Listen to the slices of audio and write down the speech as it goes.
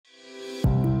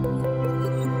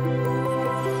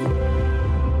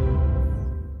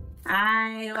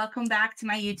welcome back to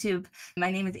my YouTube. My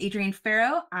name is Adrienne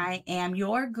Farrow. I am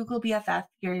your Google BFF,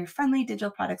 your friendly digital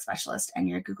product specialist, and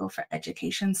your Google for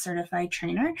Education certified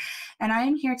trainer. And I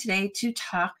am here today to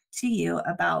talk to you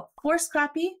about force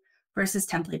copy versus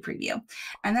template preview.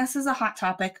 And this is a hot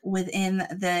topic within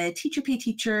the teacher pay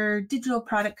teacher digital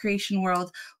product creation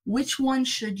world. Which one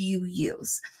should you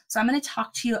use? So I'm going to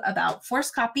talk to you about force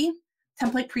copy,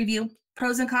 template preview,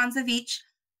 pros and cons of each,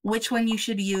 which one you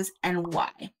should use and why.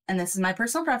 And this is my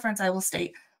personal preference, I will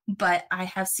state, but I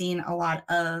have seen a lot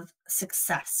of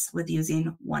success with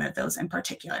using one of those in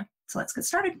particular. So let's get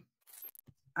started.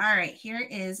 All right, here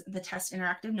is the test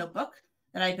interactive notebook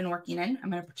that I've been working in.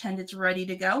 I'm going to pretend it's ready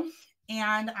to go.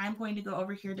 And I'm going to go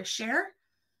over here to share.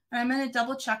 And I'm going to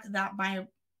double check that my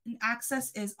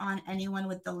access is on anyone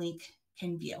with the link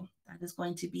can view. That is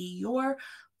going to be your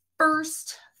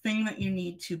first thing that you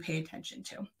need to pay attention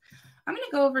to. I'm going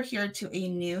to go over here to a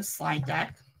new slide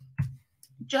deck,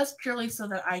 just purely so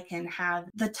that I can have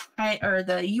the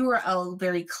URL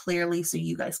very clearly so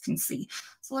you guys can see.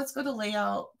 So let's go to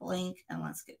layout, blank, and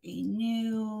let's get a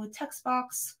new text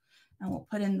box, and we'll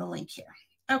put in the link here.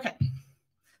 Okay,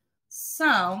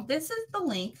 so this is the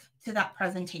link to that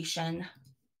presentation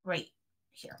right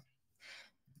here.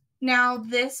 Now,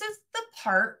 this is the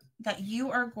part that you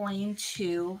are going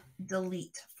to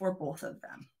delete for both of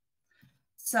them.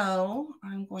 So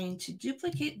I'm going to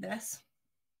duplicate this,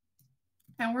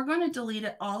 and we're going to delete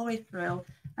it all the way through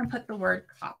and put the word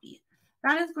copy.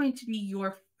 That is going to be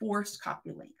your forced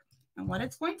copy link. And what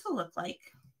it's going to look like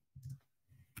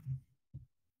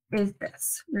is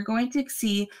this. You're going to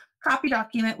see copy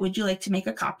document. Would you like to make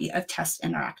a copy of test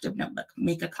interactive notebook?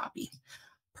 Make a copy.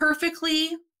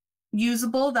 Perfectly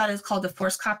usable. That is called a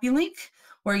forced copy link,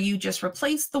 where you just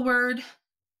replace the word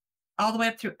all the way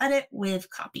up through edit with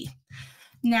copy.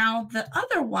 Now, the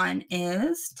other one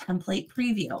is template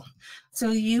preview.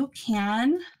 So you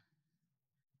can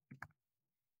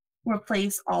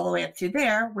replace all the way up through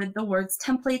there with the words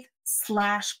template /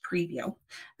 preview.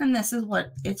 And this is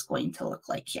what it's going to look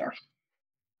like here.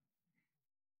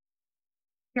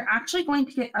 You're actually going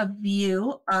to get a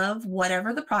view of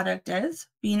whatever the product is,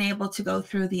 being able to go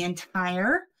through the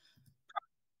entire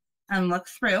and look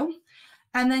through.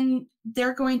 And then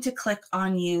they're going to click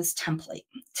on use template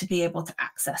to be able to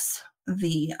access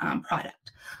the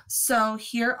product. So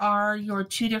here are your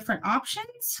two different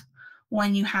options.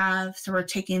 When you have, so we're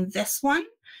taking this one,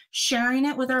 sharing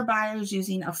it with our buyers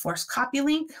using a forced copy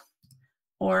link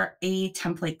or a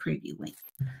template preview link.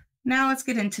 Now let's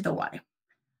get into the why.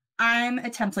 I'm a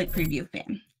template preview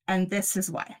fan, and this is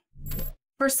why.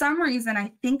 For some reason,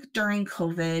 I think during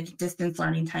COVID distance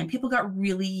learning time, people got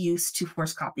really used to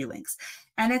forced copy links.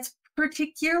 And it's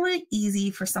particularly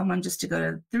easy for someone just to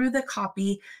go through the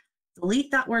copy, delete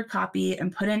that word copy,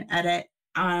 and put in edit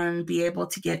and be able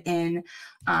to get in.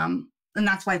 And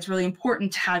that's why it's really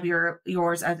important to have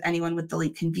yours as anyone with the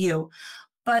link can view.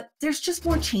 But there's just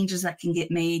more changes that can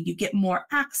get made. You get more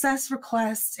access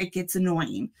requests. It gets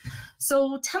annoying.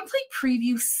 So template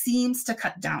preview seems to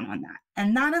cut down on that.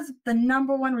 And that is the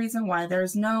 #1 reason why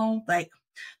there's no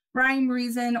rhyme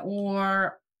reason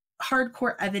or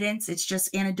hardcore evidence. It's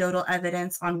just anecdotal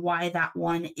evidence on why that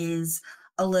one is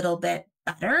a little bit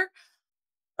better.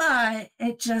 But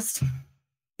it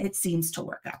seems to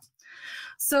work out.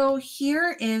 So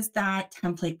here is that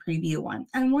template preview one.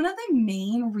 And one of the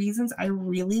main reasons I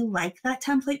really like that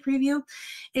template preview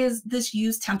is this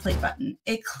use template button.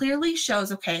 It clearly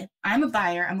shows, okay, I'm a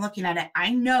buyer, I'm looking at it.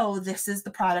 I know this is the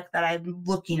product that I'm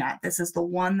looking at. This is the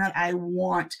one that I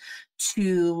want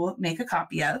to make a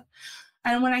copy of.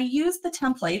 And when I use the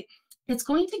template, it's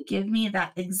going to give me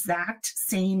that exact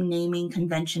same naming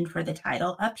convention for the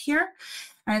title up here.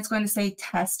 And it's going to say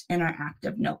test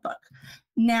interactive notebook.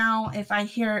 Now, if I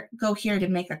go here to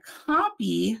make a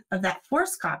copy of that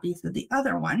forced copy, so the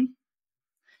other one,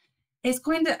 it's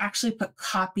going to actually put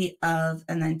copy of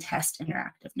and then test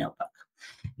interactive notebook.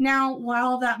 Now,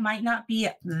 while that might not be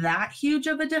that huge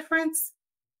of a difference,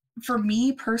 for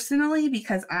me personally,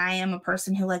 because I am a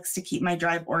person who likes to keep my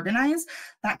drive organized,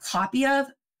 that copy of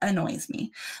annoys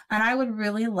me. And I would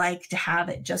really like to have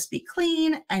it just be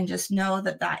clean and just know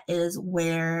that that is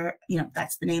where,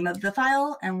 that's the name of the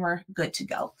file and we're good to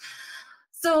go.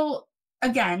 So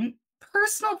again,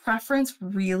 personal preference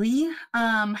really.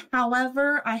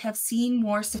 However, I have seen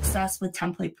more success with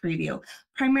template preview,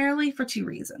 primarily for 2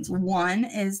 reasons. One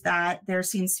is that there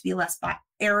seems to be less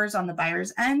errors on the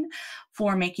buyer's end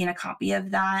for making a copy of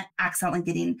that, accidentally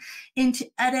getting into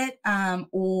edit,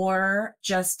 or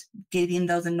just getting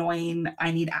those annoying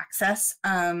I need access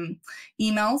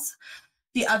emails.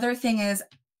 The other thing is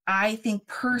I think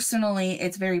personally,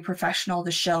 it's very professional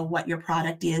to show what your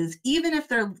product is, even if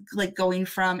they're like going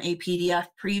from a PDF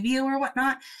preview or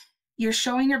whatnot. You're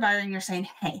showing your buyer and you're saying,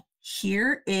 hey,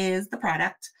 here is the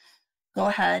product. Go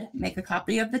ahead, make a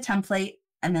copy of the template,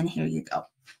 and then here you go.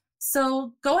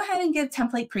 So go ahead and give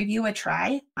template preview a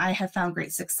try. I have found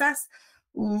great success.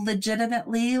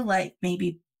 Legitimately, like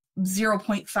maybe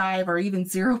 0.5 or even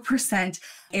 0%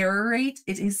 error rate.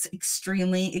 It is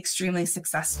extremely, extremely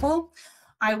successful.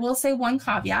 I will say one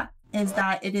caveat is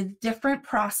that it is different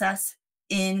process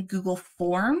in Google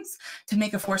Forms to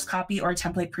make a forced copy or a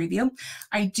template preview.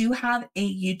 I do have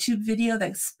a YouTube video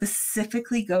that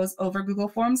specifically goes over Google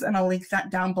Forms, and I'll link that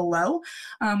down below.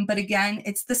 But again,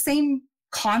 it's the same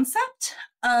concept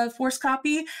of forced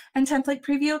copy and template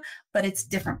preview, but it's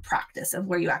different practice of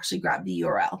where you actually grab the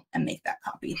URL and make that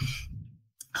copy.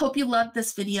 Hope you loved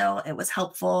this video. It was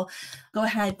helpful. Go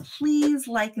ahead, please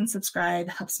like and subscribe.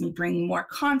 It helps me bring more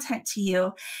content to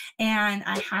you. And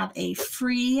I have a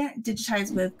free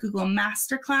Digitize with Google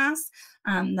Masterclass.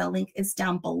 The link is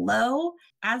down below.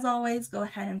 As always, go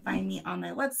ahead and find me on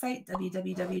my website,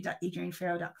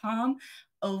 www.adriennefarrow.com,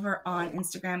 over on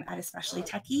Instagram at especially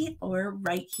techie, or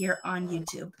right here on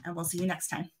YouTube. And we'll see you next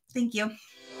time. Thank you.